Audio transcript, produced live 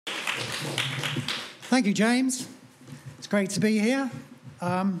Thank you, James. It's great to be here.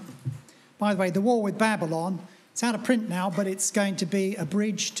 By the way, The War with Babylon, it's out of print now, but it's going to be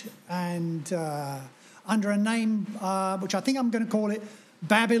abridged and under a name which I think I'm going to call it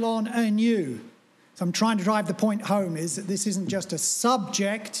Babylon Anew. So I'm trying to drive the point home is that this isn't just a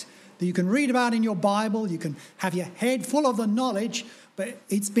subject that you can read about in your Bible, you can have your head full of the knowledge, but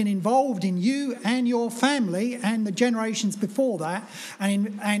it's been involved in you and your family and the generations before that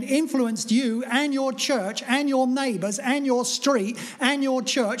and influenced you and your church and your neighbours and your street and your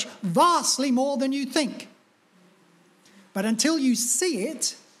church vastly more than you think. But until you see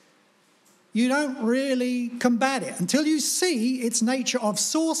it, you don't really combat it. Until you see its nature of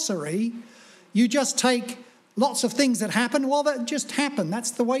sorcery, you just take lots of things that happen. Well, that just happen.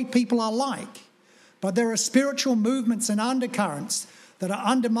 That's the way people are like. But there are spiritual movements and undercurrents that are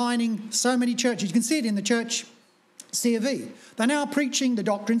undermining so many churches. You can see it in the church C of E. They're now preaching the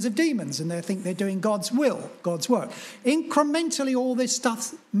doctrines of demons and they think they're doing God's will, God's work. Incrementally, all this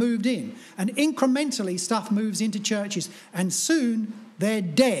stuff moved in. And incrementally, stuff moves into churches. And soon, they're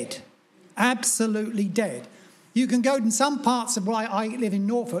dead. Absolutely dead. You can go in some parts of where I live in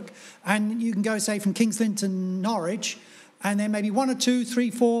Norfolk, and you can go, say, from King's Lynn to Norwich, and there may be 1 or 2,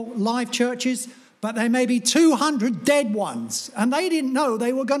 3, 4 live churches, but there may be 200 dead ones, and they didn't know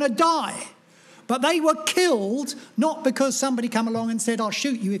they were going to die. But they were killed, not because somebody come along and said, I'll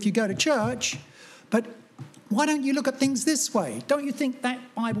shoot you if you go to church, but why don't you look at things this way? Don't you think that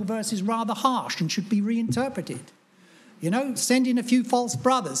Bible verse is rather harsh and should be reinterpreted? You know, send in a few false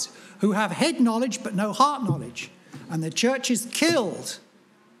brothers who have head knowledge but no heart knowledge, and the church is killed.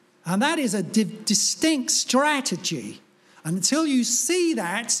 And that is a distinct strategy. And until you see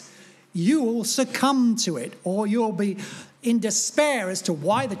that, you will succumb to it, or you'll be in despair as to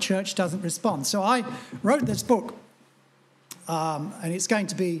why the church doesn't respond. So I wrote this book, and it's going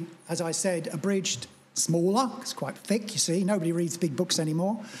to be, as I said, abridged, smaller. It's quite thick, you see. Nobody reads big books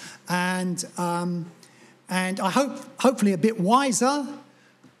anymore. And I hope, hopefully a bit wiser,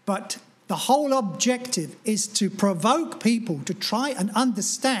 but the whole objective is to provoke people to try and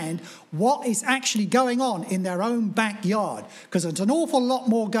understand what is actually going on in their own backyard, because there's an awful lot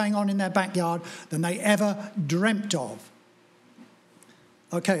more going on in their backyard than they ever dreamt of.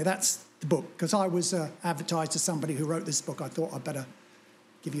 Okay, that's the book, because I was advertised as somebody who wrote this book. I thought I'd better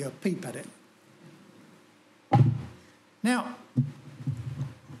give you a peep at it. Now,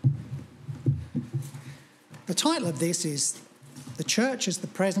 the title of this is The Church as the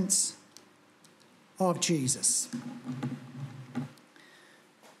Presence of Jesus.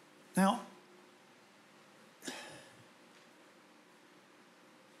 Now,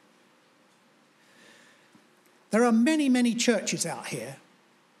 there are many, many churches out here,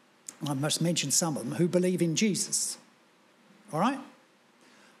 I must mention some of them, who believe in Jesus. All right?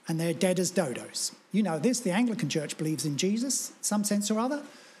 And they're dead as dodos. You know this, the Anglican Church believes in Jesus, in some sense or other.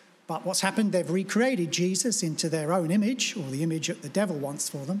 But what's happened, they've recreated Jesus into their own image, or the image that the devil wants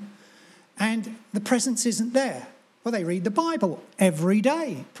for them, and the presence isn't there. Well, they read the Bible every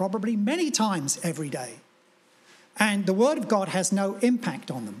day, probably many times every day, and the Word of God has no impact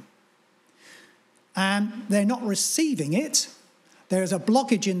on them. And they're not receiving it. There's a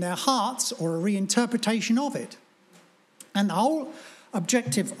blockage in their hearts or a reinterpretation of it. And the whole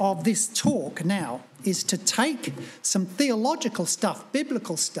objective of this talk now is to take some theological stuff,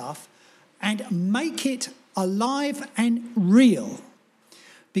 biblical stuff, and make it alive and real.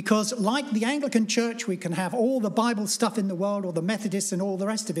 Because like the Anglican Church, we can have all the Bible stuff in the world, or the Methodists and all the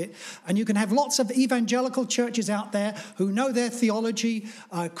rest of it, and you can have lots of evangelical churches out there who know their theology,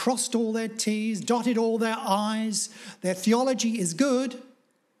 crossed all their T's, dotted all their I's. Their theology is good,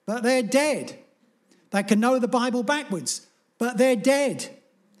 but they're dead. They can know the Bible backwards, but they're dead.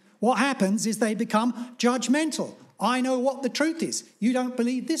 What happens is they become judgmental. I know what the truth is. You don't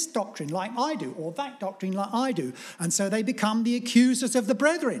believe this doctrine like I do, or that doctrine like I do. And so they become the accusers of the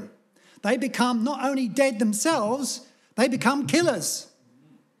brethren. They become not only dead themselves, they become killers.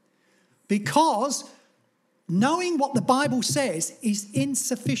 Because knowing what the Bible says is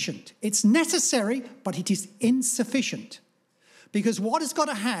insufficient. It's necessary, but it is insufficient. Because what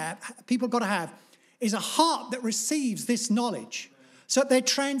people have got to have, is a heart that receives this knowledge, so that they're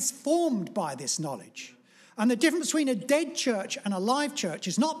transformed by this knowledge. And the difference between a dead church and a live church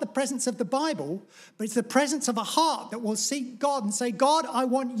is not the presence of the Bible, but it's the presence of a heart that will seek God and say, God, I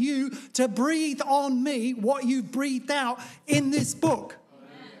want you to breathe on me what you've breathed out in this book.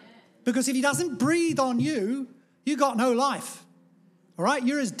 Amen. Because if he doesn't breathe on you, you got no life. All right?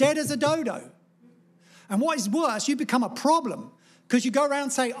 You're as dead as a dodo. And what is worse, you become a problem, because you go around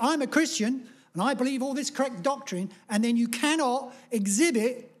and say, I'm a Christian and I believe all this correct doctrine, and then you cannot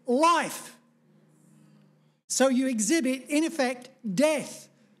exhibit life. So you exhibit, in effect, death.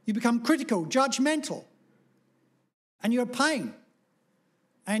 You become critical, judgmental, and you're a pain.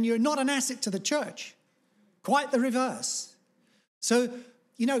 And you're not an asset to the church. Quite the reverse. So,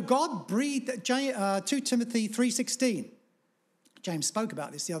 God breathed 2 Timothy 3:16. James spoke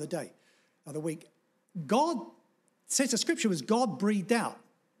about this the other week. God says the scripture was God breathed out.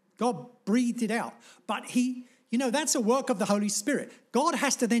 God breathed it out. But that's a work of the Holy Spirit. God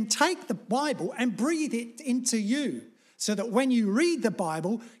has to then take the Bible and breathe it into you so that when you read the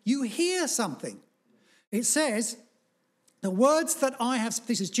Bible, you hear something. It says, the words that I have,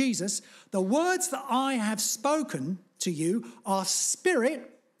 this is Jesus, the words that I have spoken to you are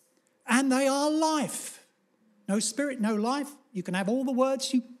spirit and they are life. No spirit, no life. You can have all the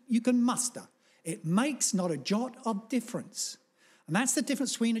words you can muster. It makes not a jot of difference. And that's the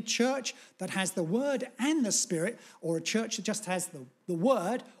difference between a church that has the word and the spirit, or a church that just has the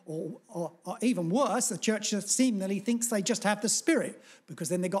word, or even worse, a church that seemingly thinks they just have the spirit, because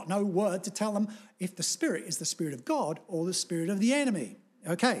then they've got no word to tell them if the spirit is the spirit of God or the spirit of the enemy.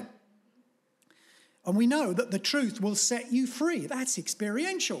 Okay. And we know that the truth will set you free. That's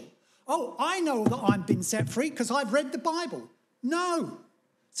experiential. Oh, I know that I've been set free because I've read the Bible. No.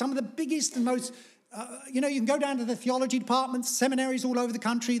 Some of the biggest and most... you can go down to the theology departments, seminaries all over the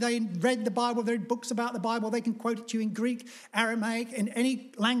country. They read the Bible, they read books about the Bible. They can quote it to you in Greek, Aramaic, in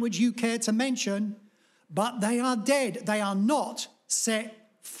any language you care to mention. But they are dead. They are not set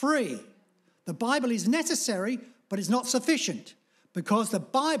free. The Bible is necessary, but it's not sufficient because the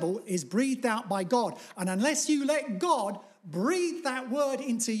Bible is breathed out by God. And unless you let God breathe that word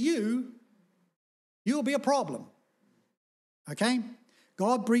into you, you'll be a problem. Okay?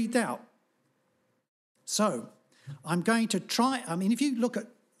 God breathed out. So, I'm going to try, if you look at,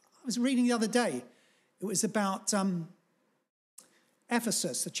 I was reading the other day, it was about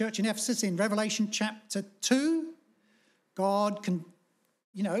Ephesus, the church in Ephesus in Revelation chapter 2. God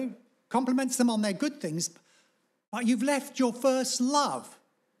compliments them on their good things, but you've left your first love.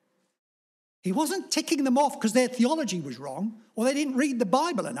 He wasn't ticking them off because their theology was wrong, or they didn't read the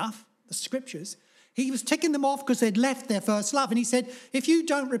Bible enough, the scriptures. He was ticking them off because they'd left their first love. And he said, if you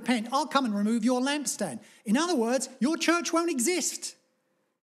don't repent, I'll come and remove your lampstand. In other words, your church won't exist.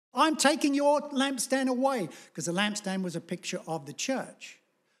 I'm taking your lampstand away, because the lampstand was a picture of the church.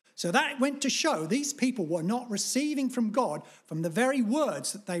 So that went to show these people were not receiving from God from the very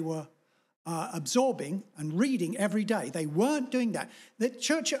words that they were absorbing and reading every day. They weren't doing that. The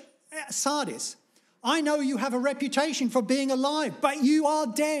church at Sardis, I know you have a reputation for being alive, but you are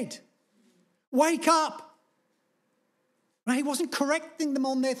dead. Wake up. Now, he wasn't correcting them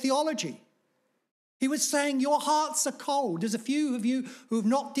on their theology. He was saying, your hearts are cold. There's a few of you who have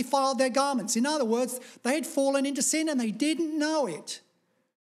not defiled their garments. In other words, they had fallen into sin and they didn't know it.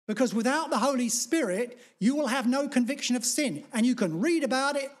 Because without the Holy Spirit, you will have no conviction of sin. And you can read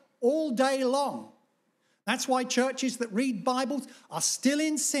about it all day long. That's why churches that read Bibles are still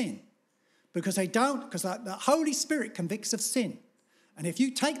in sin. Because the Holy Spirit convicts of sin. And if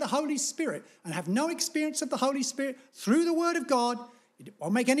you take the Holy Spirit and have no experience of the Holy Spirit through the Word of God, it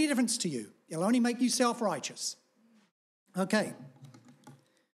won't make any difference to you. It'll only make you self-righteous. Okay.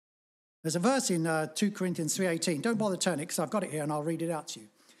 There's a verse in 2 Corinthians 3:18. Don't bother turning it because I've got it here and I'll read it out to you.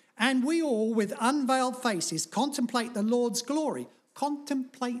 And we all with unveiled faces contemplate the Lord's glory.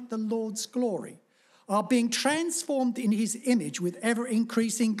 Contemplate the Lord's glory. Are being transformed in his image with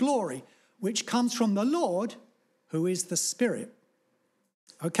ever-increasing glory, which comes from the Lord, who is the Spirit.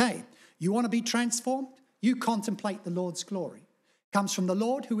 Okay, you want to be transformed? You contemplate the Lord's glory. Comes from the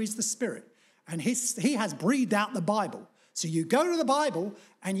Lord, who is the Spirit. And he has breathed out the Bible. So you go to the Bible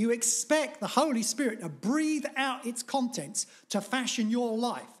and you expect the Holy Spirit to breathe out its contents to fashion your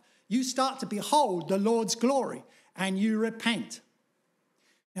life. You start to behold the Lord's glory and you repent.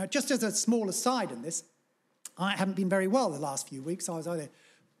 Now, just as a small aside in this, I haven't been very well the last few weeks. I was either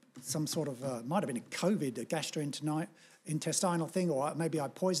some sort of, might have been a COVID, a gastrointestinal thing, or maybe I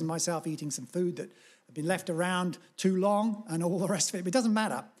poisoned myself eating some food that had been left around too long and all the rest of it. But it doesn't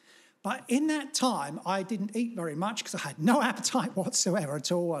matter. But in that time, I didn't eat very much because I had no appetite whatsoever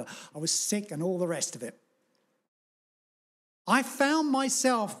at all. I was sick and all the rest of it. I found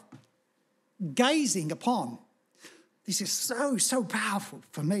myself gazing upon, this is so powerful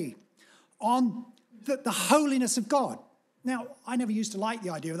for me, on the holiness of God. Now, I never used to like the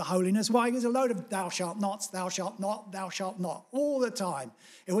idea of the holiness. Why? It was a load of thou shalt nots, thou shalt not, thou shalt not, all the time.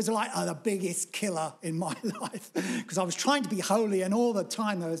 It was like the biggest killer in my life because I was trying to be holy and all the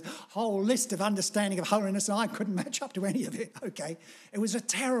time there was a whole list of understanding of holiness and I couldn't match up to any of it, okay? It was a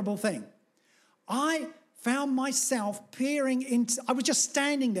terrible thing. I found myself peering into, I was just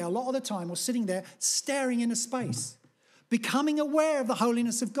standing there a lot of the time, or sitting there staring into space, becoming aware of the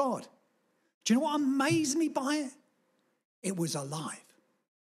holiness of God. Do you know what amazed me by it? It was alive.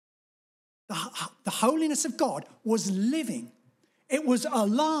 The holiness of God was living. It was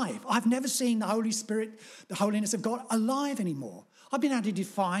alive. I've never seen the Holy Spirit, the holiness of God, alive anymore. I've been able to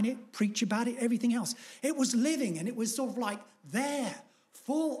define it, preach about it, everything else. It was living, and it was sort of like there,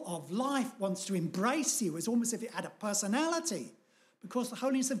 full of life, wants to embrace you. It's almost as if it had a personality, because the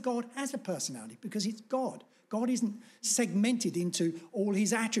holiness of God has a personality, because it's God. God isn't segmented into all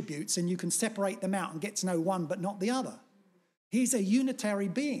his attributes and you can separate them out and get to know one but not the other. He's a unitary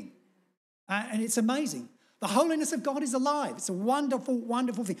being. And it's amazing. The holiness of God is alive. It's a wonderful,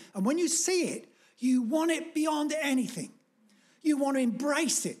 wonderful thing. And when you see it, you want it beyond anything. You want to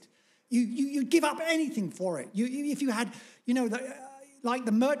embrace it. You give up anything for it. If you had, like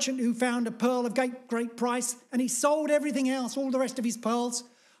the merchant who found a pearl of great price and he sold everything else, all the rest of his pearls.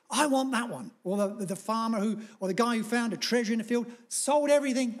 I want that one. Or the farmer or the guy who found a treasure in a field, sold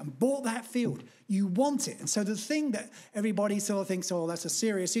everything and bought that field. You want it. And so the thing that everybody sort of thinks, oh, that's a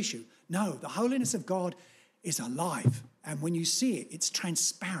serious issue. No, the holiness of God is alive. And when you see it, it's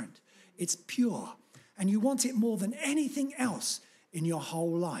transparent. It's pure. And you want it more than anything else in your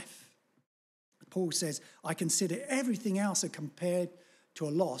whole life. Paul says, I consider everything else compared to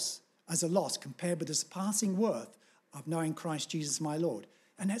as a loss compared with the surpassing worth of knowing Christ Jesus my Lord.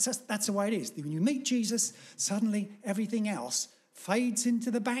 And that's the way it is. When you meet Jesus, suddenly everything else fades into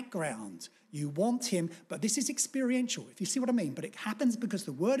the background. You want him, but this is experiential, if you see what I mean. But it happens because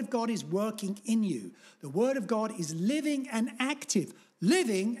the word of God is working in you. The word of God is living and active.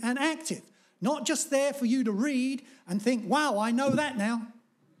 Living and active. Not just there for you to read and think, wow, I know that now.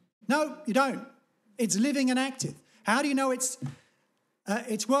 No, you don't. It's living and active. How do you know it's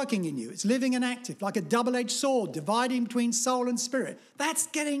working in you? It's living and active, like a double-edged sword, dividing between soul and spirit. That's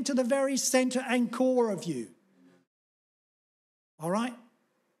getting to the very center and core of you. All right?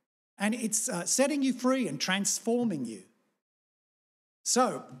 And it's setting you free and transforming you.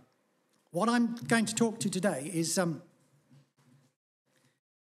 So, what I'm going to talk to today is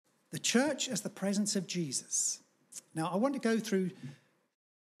the church as the presence of Jesus. Now, I want to go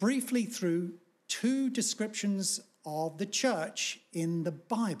briefly through two descriptions of the church in the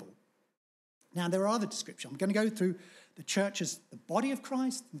Bible. Now, there are other descriptions. I'm going to go through the church as the body of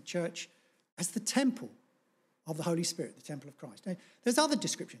Christ and the church as the temple of the Holy Spirit, the temple of Christ. Now, there's other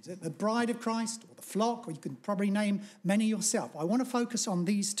descriptions, the bride of Christ or the flock, or you can probably name many yourself. I want to focus on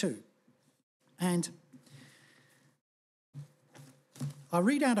these two. And I'll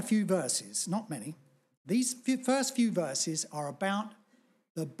read out a few verses, not many. These first few verses are about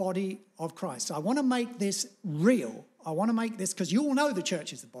the body of Christ. So I want to make this real. I want to make this, because you all know the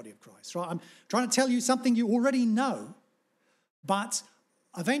church is the body of Christ, right? I'm trying to tell you something you already know. But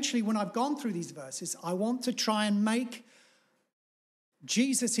eventually, when I've gone through these verses, I want to try and make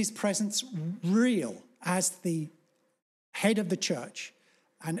Jesus, his presence, real as the head of the church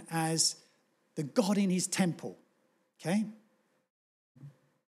and as the God in his temple. Okay?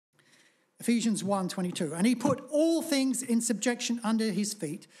 Ephesians 1:22, and he put all things in subjection under his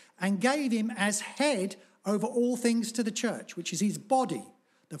feet and gave him as head over all things to the church, which is his body,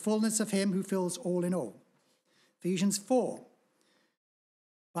 the fullness of him who fills all in all. Ephesians 4,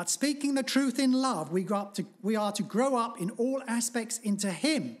 but speaking the truth in love, we are to grow up in all aspects into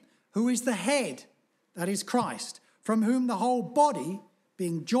him who is the head, that is Christ, from whom the whole body,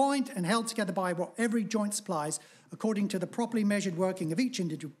 being joined and held together by what every joint supplies, according to the properly measured working of each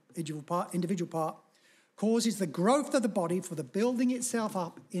individual part, causes the growth of the body for the building itself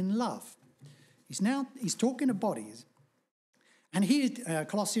up in love. He's talking of bodies. And he,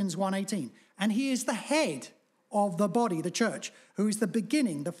 Colossians 1:18, and he is the head of the body, the church, who is the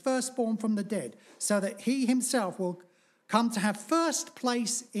beginning, the firstborn from the dead, so that he himself will come to have first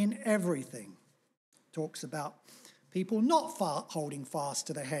place in everything. Talks about people not holding fast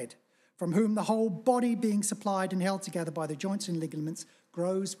to the head, from whom the whole body being supplied and held together by the joints and ligaments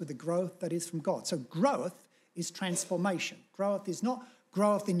grows with the growth that is from God. So growth is transformation. Growth is not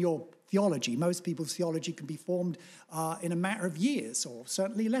growth in your theology. Most people's theology can be formed in a matter of years, or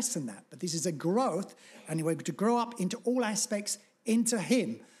certainly less than that. But this is a growth, anyway, to grow up into all aspects into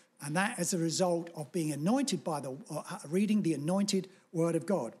him. And that as a result of being anointed by reading the anointed word of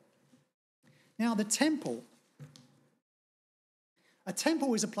God. Now, a temple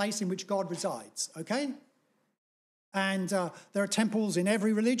is a place in which God resides, okay? And there are temples in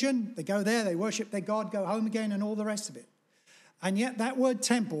every religion. They go there, they worship their God, go home again, and all the rest of it. And yet that word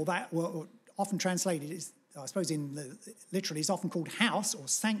temple, that word often translated is, I suppose literally is often called house or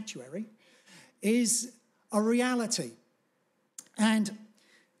sanctuary, is a reality. And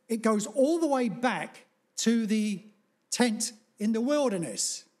it goes all the way back to the tent in the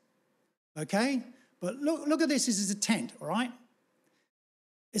wilderness. Okay? But look at this. This is a tent, all right?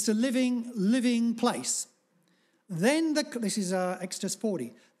 It's a living place. Then this is Exodus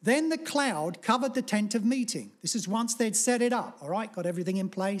 40. Then the cloud covered the tent of meeting. This is once they'd set it up, all right? Got everything in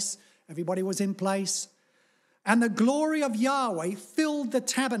place. Everybody was in place. And the glory of Yahweh filled the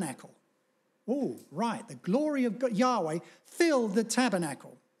tabernacle. Oh, right. The glory of Yahweh filled the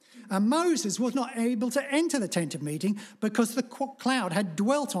tabernacle. And Moses was not able to enter the tent of meeting because the cloud had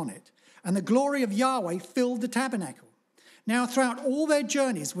dwelt on it. And the glory of Yahweh filled the tabernacle. Now, throughout all their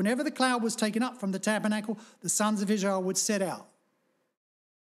journeys, whenever the cloud was taken up from the tabernacle, the sons of Israel would set out.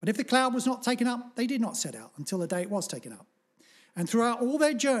 But if the cloud was not taken up, they did not set out until the day it was taken up. And throughout all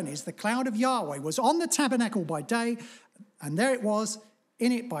their journeys, the cloud of Yahweh was on the tabernacle by day, and there it was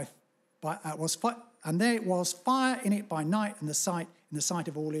in it and there it was fire in it by night, in the sight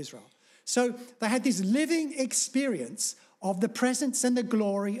of all Israel. So they had this living experience of the presence and the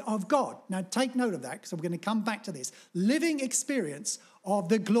glory of God. Now take note of that, because we're going to come back to this. Living experience of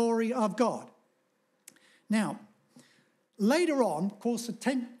the glory of God. Now, later on, of course, the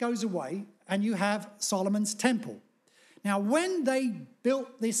tent goes away and you have Solomon's temple. Now, when they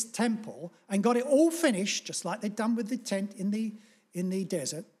built this temple and got it all finished, just like they'd done with the tent in the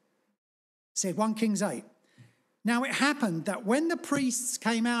desert, said 1 Kings 8. Now, it happened that when the priests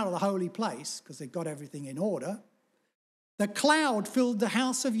came out of the holy place, because they'd got everything in order, the cloud filled the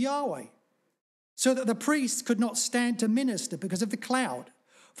house of Yahweh, so that the priests could not stand to minister because of the cloud,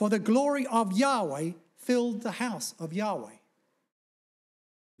 for the glory of Yahweh filled the house of Yahweh.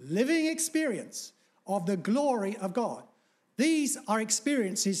 Living experience of the glory of God. These are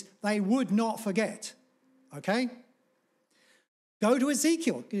experiences they would not forget. Okay? Go to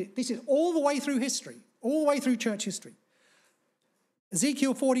Ezekiel. This is all the way through history, all the way through church history.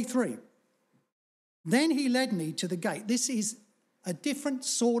 Ezekiel 43. Then he led me to the gate. This is a different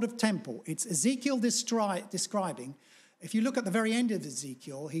sort of temple. It's Ezekiel describing. If you look at the very end of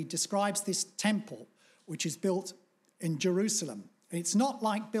Ezekiel, he describes this temple, which is built in Jerusalem. It's not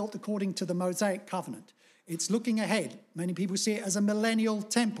like built according to the Mosaic covenant. It's looking ahead. Many people see it as a millennial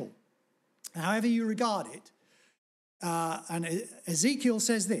temple. However you regard it. And Ezekiel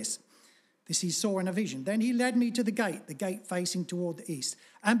says this he saw in a vision. Then he led me to the gate facing toward the east.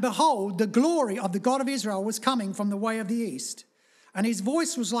 And behold, the glory of the God of Israel was coming from the way of the east. And his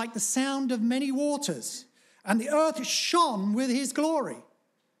voice was like the sound of many waters. And the earth shone with his glory.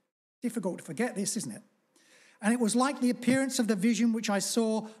 Difficult to forget this, isn't it? And it was like the appearance of the vision which I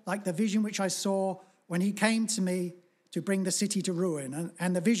saw, like the vision which I saw when he came to me to bring the city to ruin.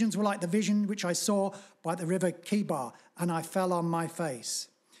 And the visions were like the vision which I saw by the river Kibar, and I fell on my face.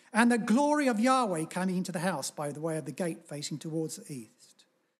 And the glory of Yahweh coming into the house by the way of the gate facing towards the east.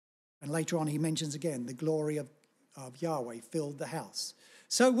 And later on he mentions again, the glory of Yahweh filled the house.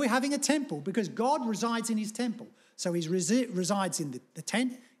 So we're having a temple because God resides in his temple. So he resides in the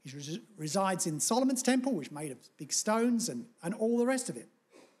tent. He resides in Solomon's temple, which is made of big stones and all the rest of it.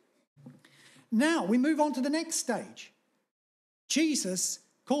 Now we move on to the next stage. Jesus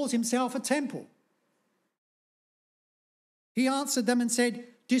calls himself a temple. He answered them and said,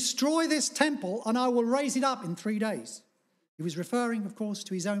 destroy this temple and I will raise it up in 3 days. He was referring, of course,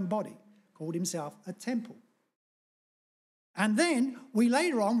 to his own body, called himself a temple. And then we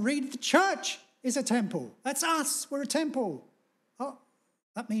later on read the church is a temple. That's us. We're a temple. Oh,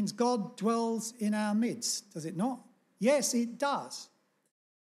 that means God dwells in our midst, does it not? Yes, it does.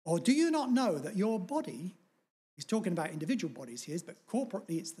 Or do you not know that your body, he's talking about individual bodies here, but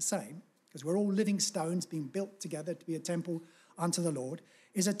corporately it's the same, because we're all living stones being built together to be a temple unto the Lord,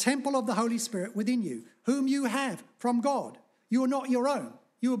 is a temple of the Holy Spirit within you, whom you have from God. You are not your own.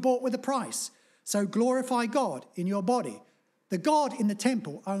 You were bought with a price. So glorify God in your body. The God in the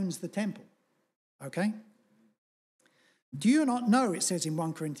temple owns the temple. Okay? Do you not know, it says in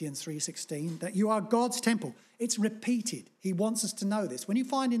 1 Corinthians 3:16, that you are God's temple? It's repeated. He wants us to know this. When you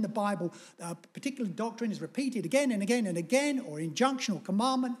find in the Bible a particular doctrine is repeated again and again and again, or injunction or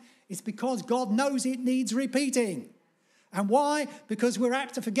commandment, it's because God knows it needs repeating. And why? Because we're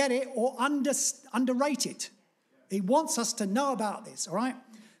apt to forget it or underrate it. He wants us to know about this, all right?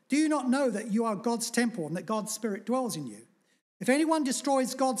 Do you not know that you are God's temple and that God's Spirit dwells in you? If anyone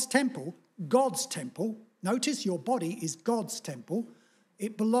destroys God's temple, notice your body is God's temple.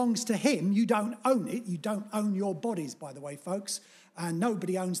 It belongs to him. You don't own it. You don't own your bodies, by the way, folks. And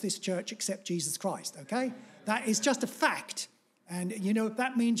nobody owns this church except Jesus Christ, okay? That is just a fact. And, you know,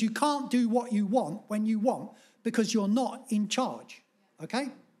 that means you can't do what you want when you want because you're not in charge, okay?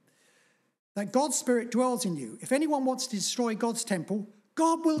 that God's Spirit dwells in you. If anyone wants to destroy God's temple,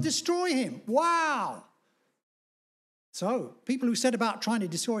 God will destroy him. Wow. So people who set about trying to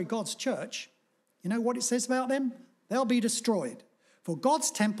destroy God's church, you know what it says about them? They'll be destroyed. For God's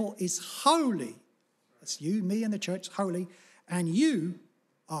temple is holy. That's you, me, and the church, holy. And you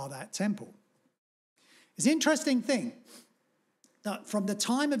are that temple. It's an interesting thing that from the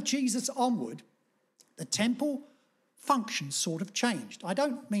time of Jesus onward, the temple function sort of changed. I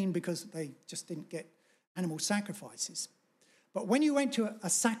don't mean because they just didn't get animal sacrifices. But when you went to a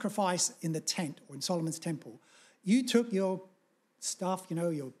sacrifice in the tent or in Solomon's temple, you took your stuff, you know,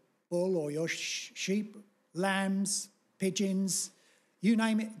 your bull or your sheep, lambs, pigeons, you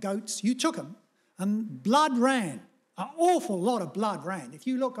name it, goats, you took them and blood ran. An awful lot of blood ran. If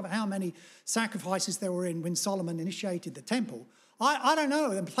you look at how many sacrifices there were in when Solomon initiated the temple, I don't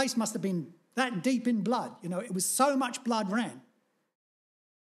know, the place must have been that deep in blood. You know, it was so much blood ran.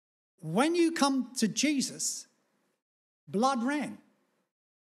 When you come to Jesus, blood ran.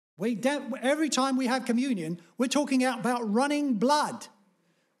 Every time we have communion, we're talking about running blood.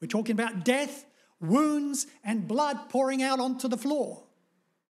 We're talking about death, wounds, and blood pouring out onto the floor.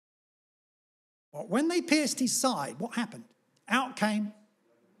 But when they pierced his side, what happened? Out came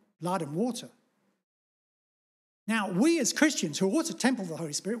blood and water. Now, we as Christians who are also temple of the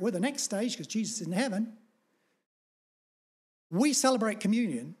Holy Spirit, we're the next stage because Jesus is in heaven. We celebrate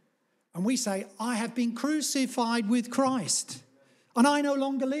communion and we say, I have been crucified with Christ and I no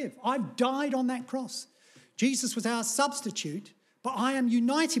longer live. I've died on that cross. Jesus was our substitute, but I am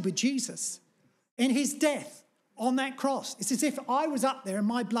united with Jesus in his death on that cross. It's as if I was up there and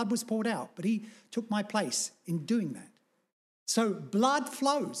my blood was poured out, but he took my place in doing that. So blood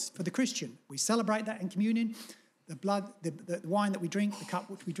flows for the Christian. We celebrate that in communion. The blood, the wine that we drink, the cup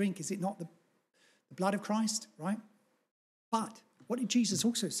which we drink, is it not the blood of Christ, right? But what did Jesus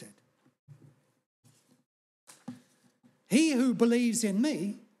also said? He who believes in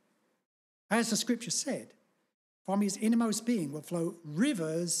me, as the scripture said, from his innermost being will flow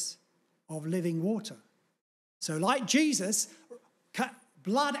rivers of living water. So like Jesus,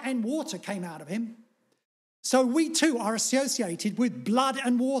 blood and water came out of him. So we too are associated with blood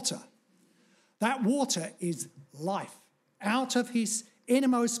and water. That water is life. Out of his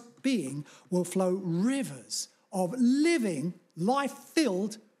innermost being will flow rivers of living,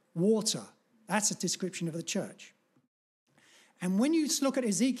 life-filled water. That's a description of the church. And when you look at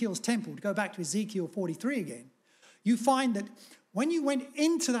Ezekiel's temple, to go back to Ezekiel 43 again, you find that when you went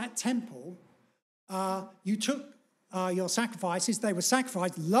into that temple, you took your sacrifices, they were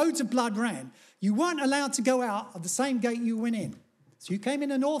sacrificed, loads of blood ran. You weren't allowed to go out of the same gate you went in. So you came in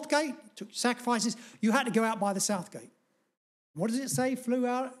the north gate, took sacrifices, you had to go out by the south gate. What does it say?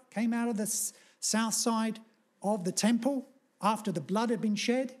 Came out of the south side of the temple after the blood had been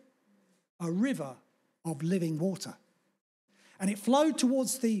shed? A river of living water. And it flowed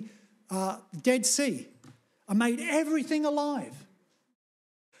towards the Dead Sea and made everything alive.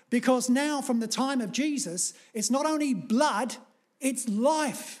 Because now from the time of Jesus, it's not only blood, it's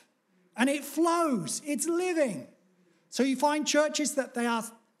life. And it flows, it's living. So you find churches that they are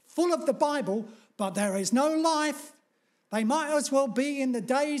full of the Bible, but there is no life. They might as well be in the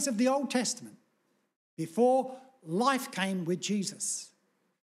days of the Old Testament, before life came with Jesus.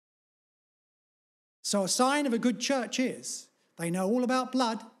 So a sign of a good church is they know all about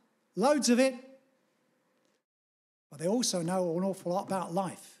blood, loads of it, but they also know an awful lot about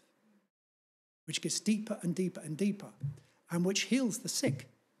life, which gets deeper and deeper and deeper, and which heals the sick.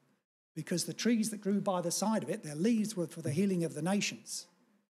 Because the trees that grew by the side of it, their leaves were for the healing of the nations.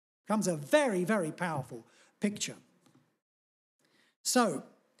 Becomes a very, very powerful picture. So,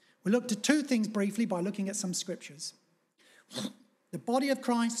 we looked at two things briefly by looking at some scriptures. The body of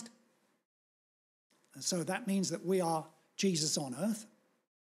Christ, so that means that we are Jesus on earth.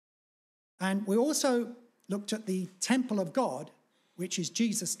 And we also looked at the temple of God, which is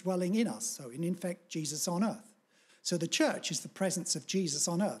Jesus dwelling in us. So, in effect, Jesus on earth. So the church is the presence of Jesus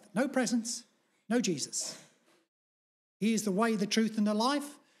on earth. No presence, no Jesus. He is the way, the truth, and the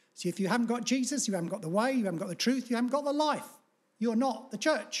life. So if you haven't got Jesus, you haven't got the way, you haven't got the truth, you haven't got the life. You're not the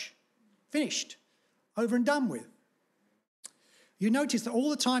church. Finished. Over and done with. You notice that all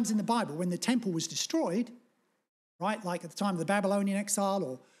the times in the Bible when the temple was destroyed, right, like at the time of the Babylonian exile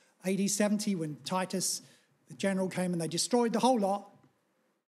or AD 70 when Titus, the general, came and they destroyed the whole lot,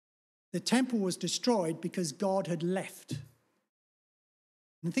 the temple was destroyed because God had left.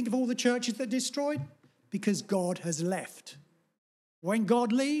 And think of all the churches that destroyed, because God has left. When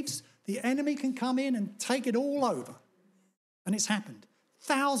God leaves, the enemy can come in and take it all over. And it's happened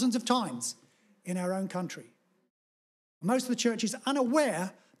thousands of times in our own country. Most of the church is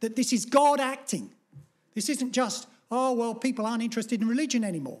unaware that this is God acting. This isn't just, oh, well, people aren't interested in religion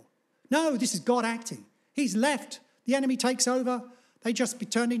anymore. No, this is God acting. He's left. The enemy takes over. They just be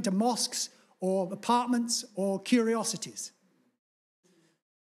turned into mosques or apartments or curiosities.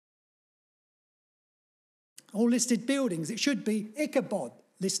 All listed buildings. It should be Ichabod,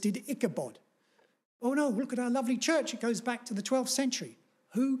 listed Ichabod. Oh no, look at our lovely church. It goes back to the 12th century.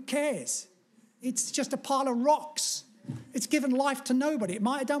 Who cares? It's just a pile of rocks. It's given life to nobody. It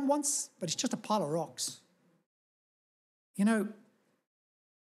might have done once, but it's just a pile of rocks. You know,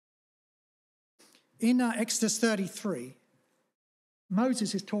 in Exodus 33,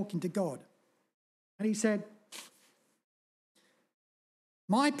 Moses is talking to God. And he said,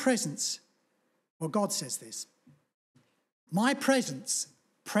 my presence, well, God says this, my presence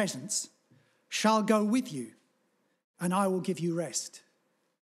shall go with you, and I will give you rest.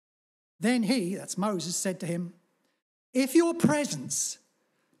 Then he, that's Moses, said to him, if your presence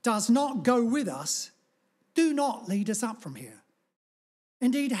does not go with us, do not lead us up from here.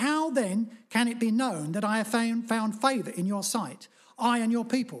 Indeed, how then can it be known that I have found favour in your sight, I and your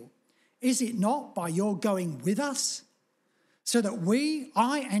people? Is it not by your going with us, so that we,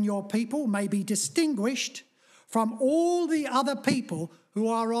 I and your people, may be distinguished from all the other people who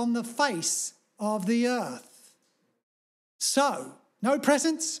are on the face of the earth? So, no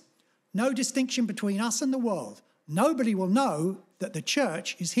presence, no distinction between us and the world. Nobody will know that the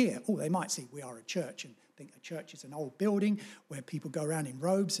church is here. Oh, they might see we are a church and think a church is an old building where people go around in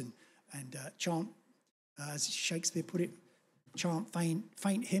robes and chant, as Shakespeare put it, chant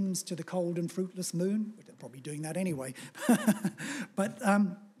faint hymns to the cold and fruitless moon. They're probably doing that anyway. But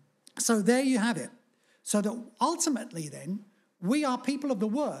so there you have it. So that ultimately then, we are people of the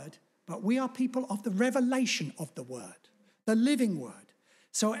word, but we are people of the revelation of the word, the living word.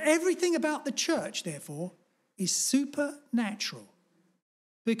 So everything about the church, therefore, is supernatural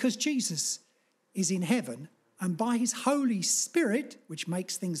because Jesus is in heaven, and by his Holy Spirit, which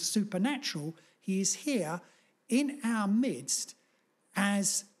makes things supernatural, he is here in our midst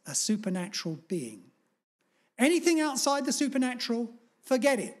as a supernatural being. Anything outside the supernatural,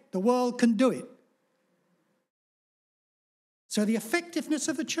 forget it. The world can do it. So the effectiveness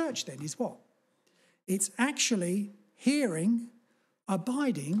of the church then is what? It's actually hearing,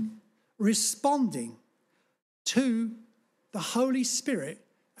 abiding, responding to the Holy Spirit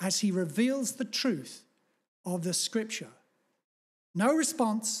as he reveals the truth of the Scripture. No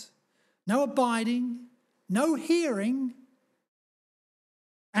response, no abiding, no hearing,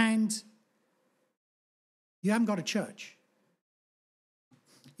 and you haven't got a church.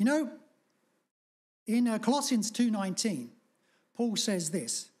 You know, in Colossians 2:19, Paul says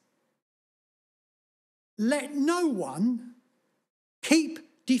this, let no one keep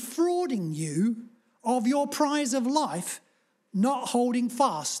defrauding you of your prize of life, not holding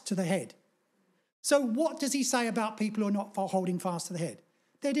fast to the head. So what does he say about people who are not holding fast to the head?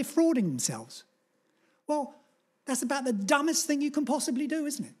 They're defrauding themselves. Well, that's about the dumbest thing you can possibly do,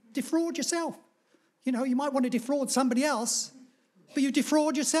 isn't it? Defraud yourself. You know, you might want to defraud somebody else, but you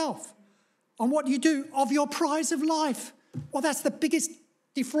defraud yourself on what you do of your prize of life. Well, that's the biggest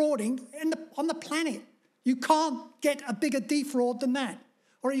defrauding on the planet. You can't get a bigger defraud than that.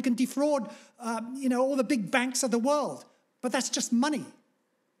 Or you can defraud, all the big banks of the world. But that's just money.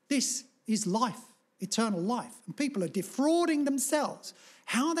 This is life, eternal life. And people are defrauding themselves.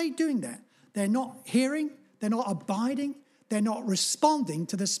 How are they doing that? They're not hearing, they're not abiding, they're not responding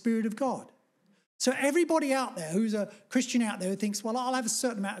to the Spirit of God. So everybody out there who's a Christian out there who thinks, well, I'll have a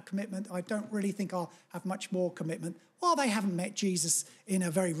certain amount of commitment, I don't really think I'll have much more commitment. Well, they haven't met Jesus in a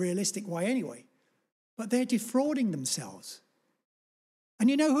very realistic way anyway. But they're defrauding themselves. And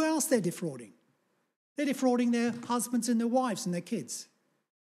you know who else they're defrauding? They're defrauding their husbands and their wives and their kids.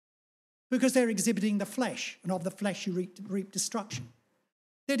 Because they're exhibiting the flesh, and of the flesh you reap destruction.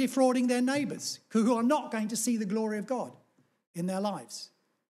 They're defrauding their neighbours who are not going to see the glory of God in their lives.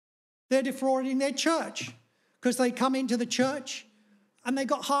 They're defrauding their church because they come into the church and they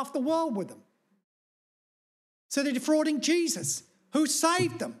got half the world with them. So they're defrauding Jesus, who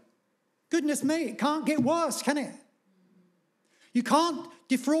saved them. Goodness me, it can't get worse, can it? You can't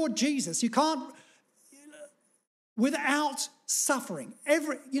defraud Jesus. You can't without suffering.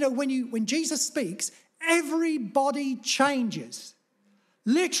 When Jesus speaks, everybody changes.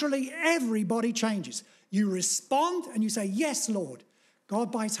 Literally everybody changes. You respond and you say, yes, Lord. God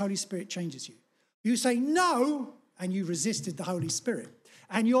by his Holy Spirit changes you. You say no, and you resisted the Holy Spirit.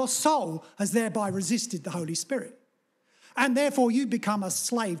 And your soul has thereby resisted the Holy Spirit. And therefore you become a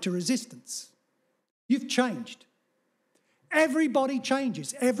slave to resistance. You've changed. Everybody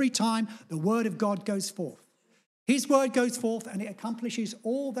changes every time the word of God goes forth. His word goes forth and it accomplishes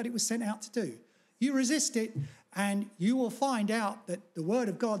all that it was sent out to do. You resist it and you will find out that the word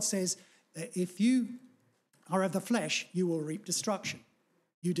of God says that if you are of the flesh, you will reap destruction.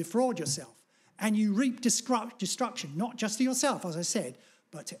 You defraud yourself and you reap destruction, not just to yourself, as I said,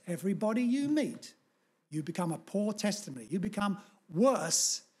 but to everybody you meet. You become a poor testimony. You become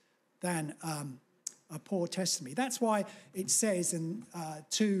worse than a poor testimony. That's why it says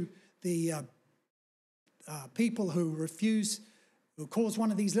to the people who cause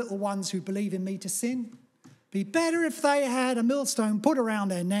one of these little ones who believe in me to sin, be better if they had a millstone put around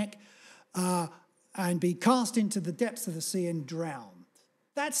their neck and be cast into the depths of the sea and drowned.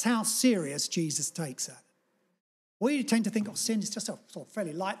 That's how serious Jesus takes it. We tend to think, sin is just a sort of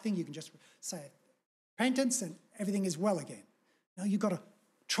fairly light thing. You can just say repentance and everything is well again. No, you've got a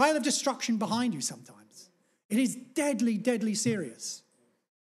trail of destruction behind you sometimes. It is deadly, deadly serious.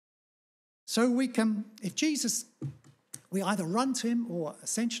 So we either run to him or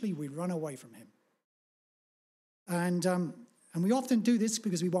essentially we run away from him. And we often do this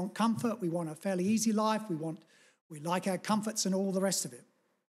because we want comfort, we want a fairly easy life, we like our comforts and all the rest of it.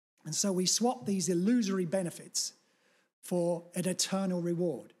 And so we swap these illusory benefits for an eternal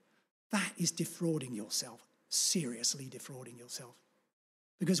reward. That is defrauding yourself, seriously defrauding yourself.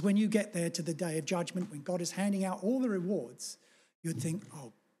 Because when you get there to the day of judgment, when God is handing out all the rewards, you'd think,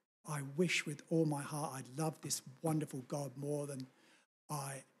 oh, I wish with all my heart I'd love this wonderful God more than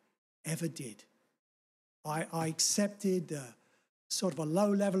I ever did. I accepted sort of a low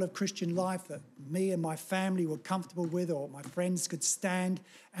level of Christian life that me and my family were comfortable with or my friends could stand.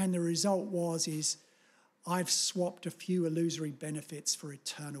 And the result is I've swapped a few illusory benefits for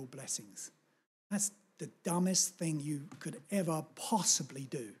eternal blessings. That's the dumbest thing you could ever possibly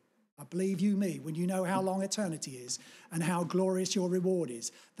do. I believe you me, when you know how long eternity is and how glorious your reward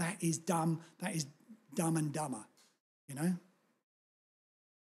is, that is dumb. That is dumb and dumber, you know?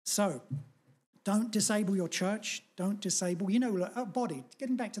 So, don't disable your church. Don't disable, a body.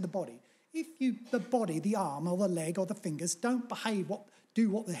 Getting back to the body. If the body, the arm or the leg or the fingers don't do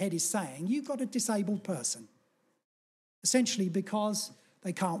what the head is saying, you've got a disabled person. Essentially because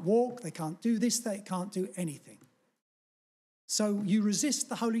they can't walk, they can't do this, they can't do anything. So you resist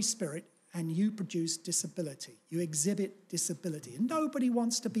the Holy Spirit and you produce disability. You exhibit disability. And nobody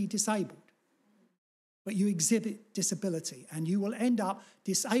wants to be disabled. But you exhibit disability and you will end up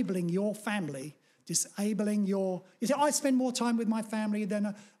disabling your family, You see, I spend more time with my family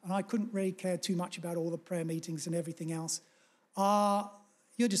and I couldn't really care too much about all the prayer meetings and everything else.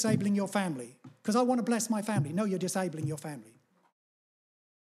 You're disabling your family because I want to bless my family. No, you're disabling your family.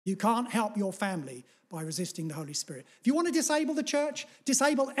 You can't help your family by resisting the Holy Spirit. If you want to disable the church,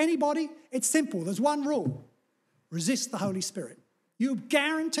 disable anybody, it's simple. There's one rule. Resist the Holy Spirit. You're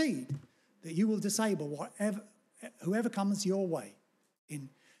guaranteed that you will disable whoever comes your way.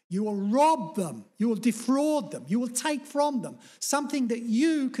 You will rob them. You will defraud them. You will take from them something that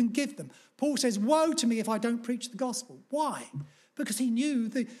you can give them. Paul says, woe to me if I don't preach the gospel. Why? Because he knew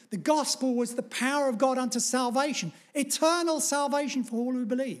the gospel was the power of God unto salvation, eternal salvation for all who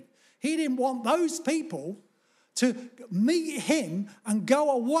believe. He didn't want those people to meet him and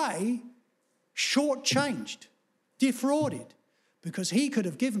go away shortchanged, defrauded, because he could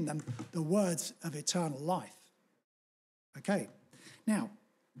have given them the words of eternal life. Okay, now,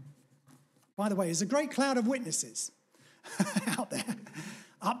 by the way, there's a great cloud of witnesses up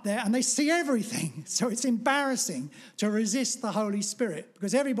there, and they see everything. So it's embarrassing to resist the Holy Spirit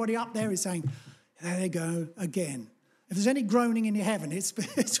because everybody up there is saying, there they go again. If there's any groaning in heaven, it's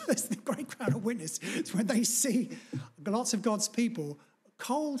the great cloud of witnesses. It's when they see lots of God's people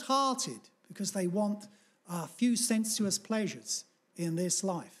cold-hearted because they want a few sensuous pleasures in this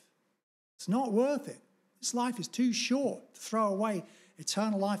life. It's not worth it. This life is too short to throw away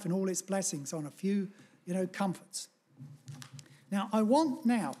eternal life and all its blessings on a few, comforts. Now, I want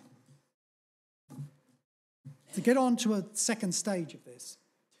now to get on to a second stage of this.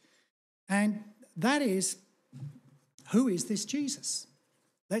 And that is, who is this Jesus?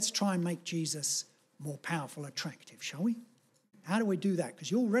 Let's try and make Jesus more powerful, attractive, shall we? How do we do that?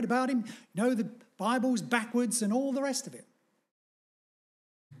 Because you all read about him, know the Bible's backwards and all the rest of it.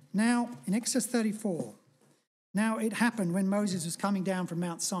 Now, in Exodus 34, now it happened when Moses was coming down from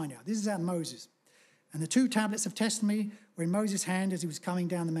Mount Sinai. This is out Moses. And the 2 tablets of testimony were in Moses' hand as he was coming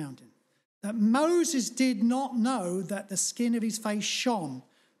down the mountain. That Moses did not know that the skin of his face shone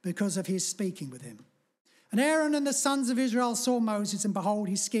because of his speaking with him. And Aaron and the sons of Israel saw Moses, and behold,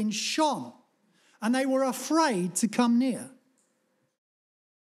 his skin shone, and they were afraid to come near.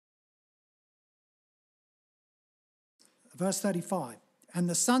 Verse 35. And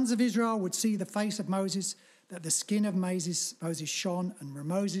the sons of Israel would see the face of Moses, that the skin of Moses shone, and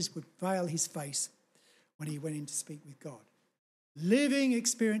Moses would veil his face when he went in to speak with God. Living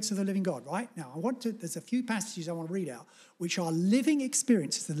experience of the living God, right? Now, there's a few passages I want to read out, which are living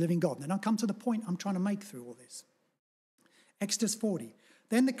experiences of the living God. And then I'll come to the point I'm trying to make through all this. Exodus 40.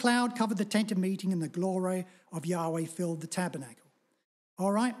 Then the cloud covered the tent of meeting, and the glory of Yahweh filled the tabernacle.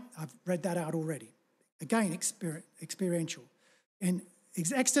 All right, I've read that out already. Again, experiential. In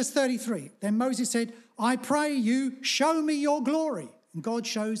Exodus 33, then Moses said, I pray you, show me your glory. And God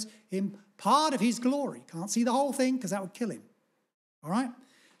shows him part of his glory. Can't see the whole thing because that would kill him. All right?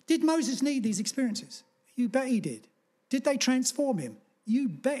 Did Moses need these experiences? You bet he did. Did they transform him? You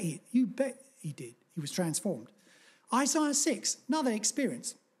bet he did. He was transformed. Isaiah 6, another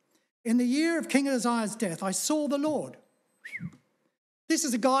experience. In the year of King Uzziah's death, I saw the Lord. This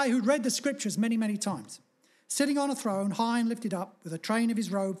is a guy who read the scriptures many, many times, sitting on a throne, high and lifted up, with a train of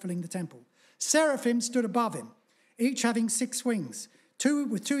his robe filling the temple. Seraphim stood above him, each having 6 wings.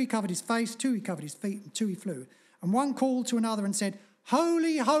 With two he covered his face, 2 he covered his feet, and 2 he flew. And one called to another and said,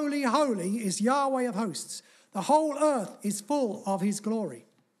 Holy, holy, holy is Yahweh of hosts. The whole earth is full of his glory.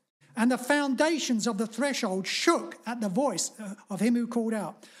 And the foundations of the threshold shook at the voice of him who called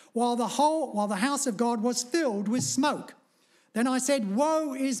out, while the house of God was filled with smoke. Then I said,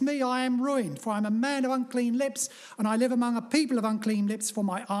 Woe is me, I am ruined, for I am a man of unclean lips, and I live among a people of unclean lips, for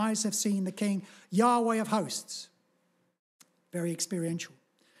my eyes have seen the King, Yahweh of hosts. Very experiential.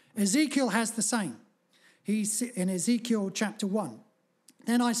 Ezekiel has the same. He's in Ezekiel chapter 1.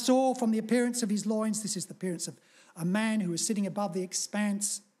 Then I saw from the appearance of his loins, this is the appearance of a man who was sitting above the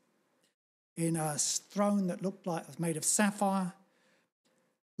expanse in a throne that looked like it was made of sapphire,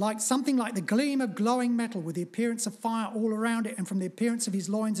 like something like the gleam of glowing metal with the appearance of fire all around it. And from the appearance of his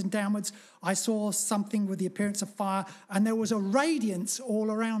loins and downwards, I saw something with the appearance of fire, and there was a radiance all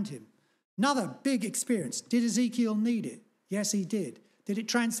around him. Another big experience. Did Ezekiel need it? Yes, he did. Did it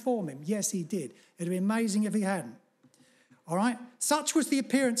transform him? Yes, he did. It would be amazing if he hadn't. All right? Such was the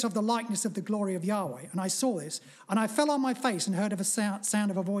appearance of the likeness of the glory of Yahweh. And I saw this, and I fell on my face and heard of a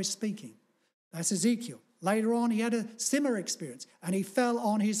sound of a voice speaking. That's Ezekiel. Later on, he had a similar experience, and he fell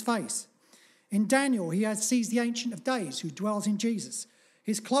on his face. In Daniel, he sees the Ancient of Days, who dwells in Jesus.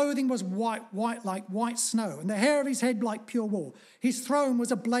 His clothing was white like white snow, and the hair of his head like pure wool. His throne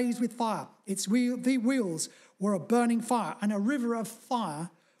was ablaze with fire. The wheels were a burning fire, and a river of fire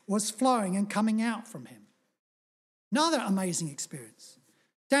was flowing and coming out from him. Another amazing experience.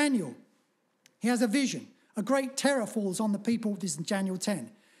 Daniel, he has a vision. A great terror falls on the people. This is in Daniel 10.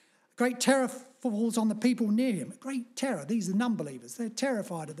 A great terror falls on the people near him. A great terror. These are non-believers. They're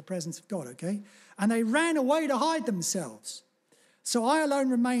terrified of the presence of God, okay? And they ran away to hide themselves. So I alone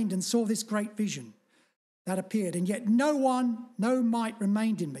remained and saw this great vision that appeared, and yet no might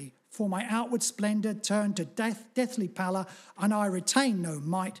remained in me, for my outward splendour turned to deathly pallor, and I retained no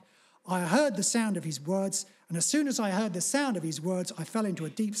might. I heard the sound of his words, and as soon as I heard the sound of his words, I fell into a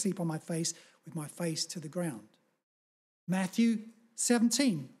deep sleep on my face, with my face to the ground. Matthew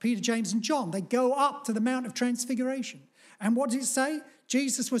 17, Peter, James, and John, they go up to the Mount of Transfiguration. And what does it say?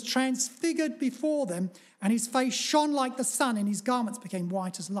 Jesus was transfigured before them, and his face shone like the sun, and his garments became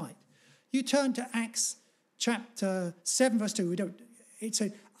white as light. You turn to Acts chapter 7, verse 2.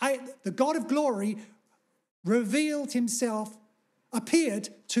 The God of glory revealed himself, appeared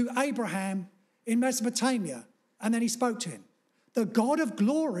to Abraham in Mesopotamia, and then he spoke to him. The God of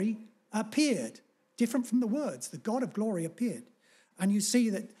glory appeared. Different from the words. The God of glory appeared. And you see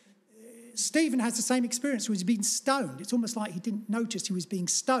that Stephen has the same experience. He was being stoned. It's almost like he didn't notice he was being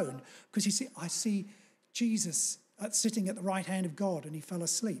stoned, because I see Jesus sitting at the right hand of God, and he fell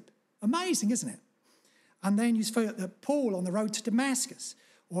asleep. Amazing, isn't it? And then you see Paul on the road to Damascus,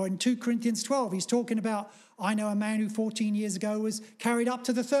 or in 2 Corinthians 12, he's talking about, I know a man who 14 years ago was carried up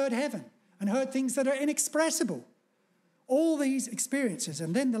to the third heaven and heard things that are inexpressible. All these experiences.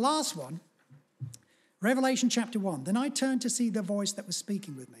 And then the last one, Revelation chapter 1. Then I turned to see the voice that was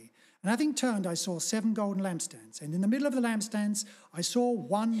speaking with me. And having turned, I saw 7 golden lampstands. And in the middle of the lampstands, I saw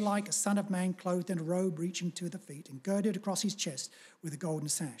one like a son of man, clothed in a robe reaching to the feet and girded across his chest with a golden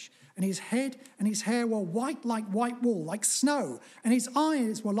sash. And his head and his hair were white like white wool, like snow. And his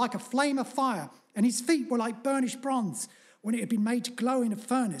eyes were like a flame of fire. And his feet were like burnished bronze when it had been made to glow in a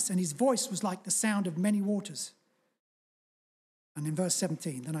furnace. And his voice was like the sound of many waters. And in verse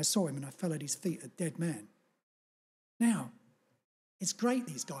 17, then I saw him and I fell at his feet, a dead man. Now, it's great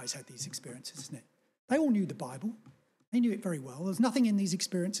these guys had these experiences, isn't it? They all knew the Bible. They knew it very well. There's nothing in these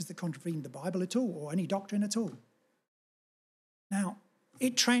experiences that contravened the Bible at all, or any doctrine at all. Now,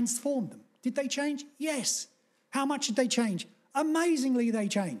 it transformed them. Did they change? Yes. How much did they change? Amazingly, they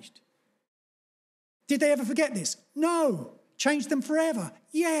changed. Did they ever forget this? No. Changed them forever?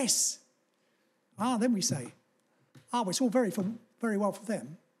 Yes. Then we say, it's all very well for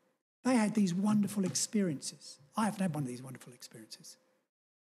them. They had these wonderful experiences. I haven't had one of these wonderful experiences.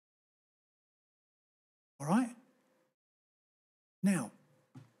 All right? Now,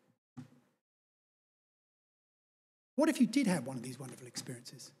 what if you did have one of these wonderful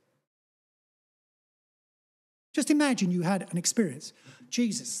experiences? Just imagine you had an experience.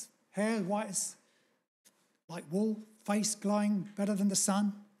 Jesus, hair white as like wool, face glowing better than the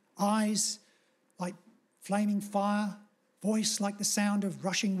sun, eyes like flaming fire, voice like the sound of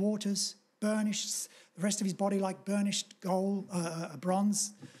rushing waters, burnished, the rest of his body like burnished gold,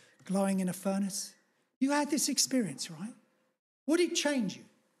 bronze, glowing in a furnace. You had this experience, right? Would it change you?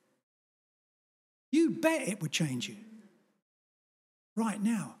 You bet it would change you. Right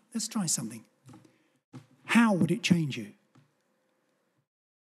now, let's try something. How would it change you?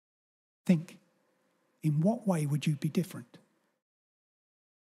 Think. In what way would you be different?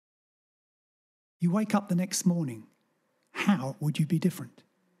 You wake up the next morning. How would you be different?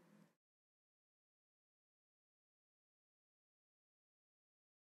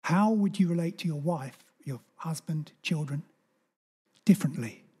 How would you relate to your wife, your husband, children,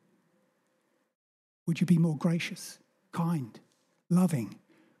 differently? Would you be more gracious, kind, loving,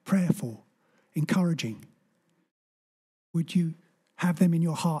 prayerful, encouraging? Would you have them in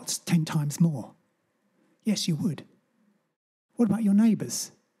your hearts 10 times more? Yes, you would. What about your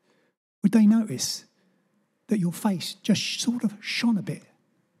neighbours? Would they notice that your face just sort of shone a bit?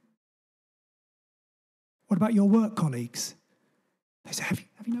 What about your work colleagues? They say,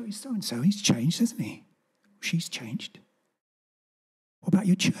 have you noticed so-and-so? He's changed, hasn't he? She's changed. What about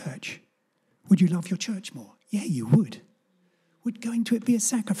your church? Would you love your church more? Yeah, you would. Would going to it be a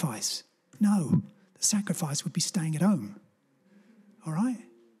sacrifice? No, the sacrifice would be staying at home. All right?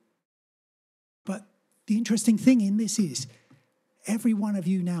 But the interesting thing in this is every one of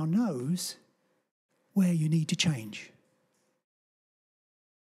you now knows where you need to change.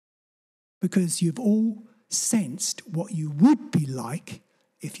 Because you've all sensed what you would be like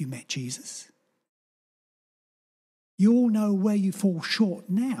if you met Jesus. You all know where you fall short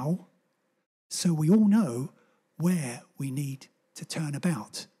now, so we all know where we need to turn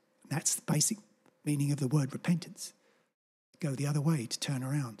about. That's the basic meaning of the word repentance. Go the other way, to turn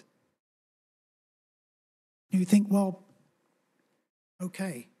around. You think, well,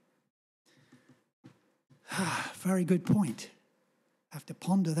 okay. Very good point. Have to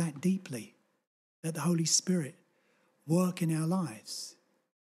ponder that deeply. Let the Holy Spirit work in our lives.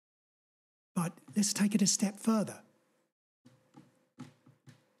 But let's take it a step further.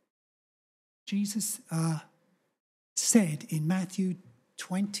 Jesus said in Matthew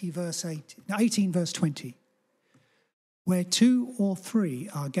 18, verse 20, where 2 or 3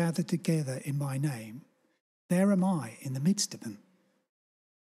 are gathered together in my name, there am I in the midst of them.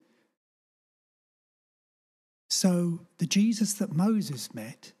 So the Jesus that Moses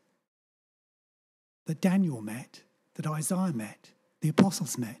met, that Daniel met, that Isaiah met, the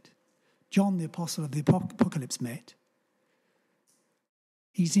apostles met, John the apostle of the apocalypse met,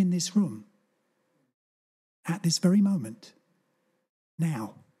 he's in this room at this very moment,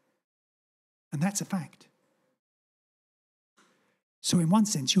 now. And that's a fact. So in one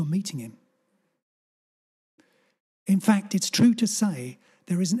sense, you're meeting him. In fact, it's true to say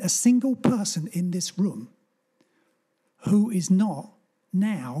there isn't a single person in this room who is not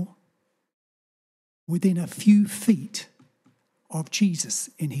now within a few feet of Jesus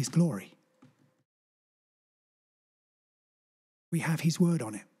in his glory. We have his word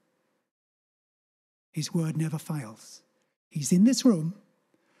on it. His word never fails. He's in this room,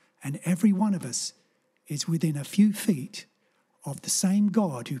 and every one of us is within a few feet of the same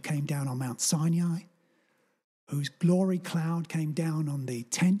God who came down on Mount Sinai, whose glory cloud came down on the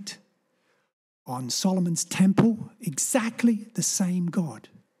tent, on Solomon's temple, exactly the same God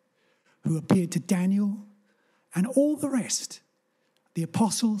who appeared to Daniel and all the rest, the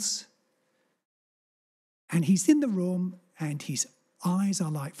apostles. And he's in the room, and his eyes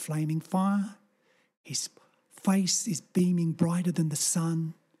are like flaming fire. His face is beaming brighter than the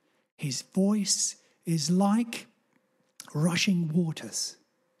sun. His voice is like rushing waters.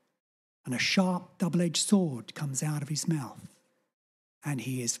 And a sharp double-edged sword comes out of his mouth. And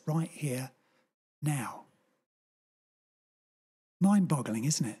he is right here now. Mind-boggling,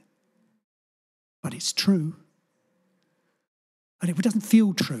 isn't it? But it's true. And if it doesn't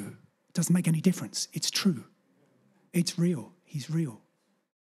feel true, it doesn't make any difference. It's true. It's real. He's real.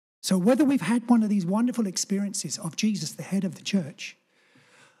 So whether we've had one of these wonderful experiences of Jesus, the head of the church,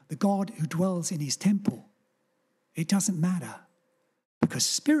 the God who dwells in his temple, it doesn't matter. Because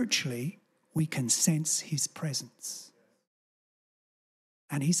spiritually, we can sense his presence.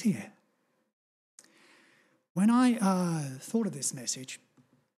 And he's here. When I thought of this message,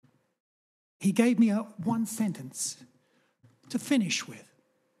 he gave me one sentence to finish with,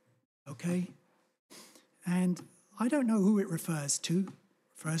 okay? And I don't know who it refers to.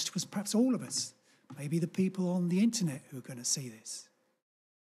 First was perhaps all of us, maybe the people on the internet who are going to see this.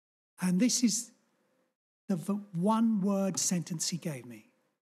 And this is the one-word sentence he gave me.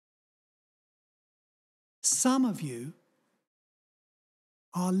 Some of you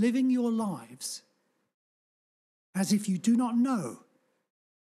are living your lives as if you do not know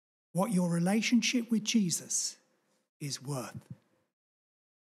what your relationship with Jesus is worth.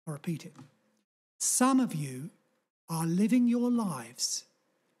 I'll repeat it. Some of you are living your lives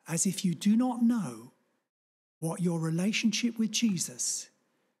as if you do not know what your relationship with Jesus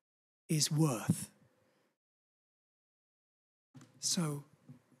is worth. So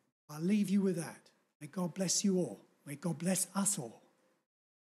I'll leave you with that. May God bless you all. May God bless us all.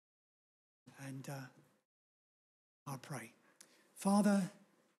 And I'll pray. Father,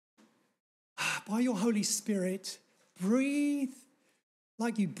 by your Holy Spirit, breathe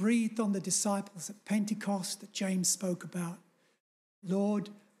like you breathed on the disciples at Pentecost that James spoke about. Lord,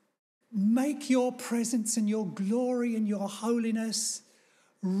 make your presence and your glory and your holiness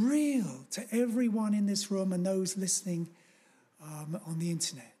real to everyone in this room and those listening on the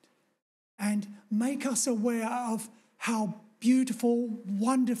internet. And make us aware of how beautiful,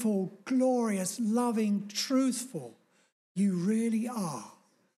 wonderful, glorious, loving, truthful you really are.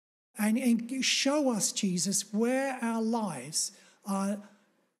 And show us, Jesus, where our lives are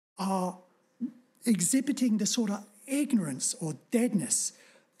exhibiting the sort of ignorance or deadness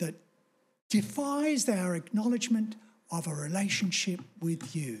that defies our acknowledgement of a relationship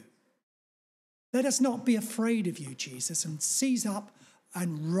with you. Let us not be afraid of you, Jesus, and seize up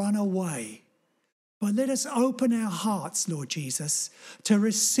and run away. But let us open our hearts, Lord Jesus, to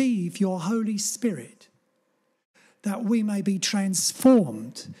receive your Holy Spirit, that we may be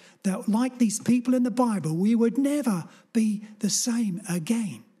transformed, that like these people in the Bible, we would never be the same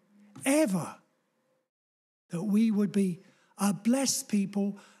again, ever. That we would be a blessed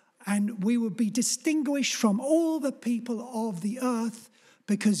people and we would be distinguished from all the people of the earth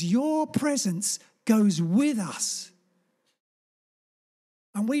because your presence goes with us.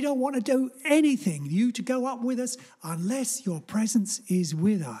 And we don't want to do anything, you to go up with us, unless your presence is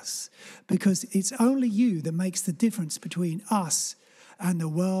with us. Because it's only you that makes the difference between us and the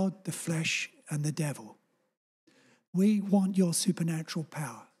world, the flesh, and the devil. We want your supernatural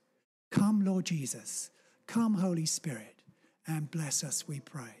power. Come, Lord Jesus. Come, Holy Spirit, and bless us, we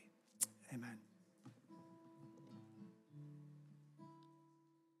pray. Amen.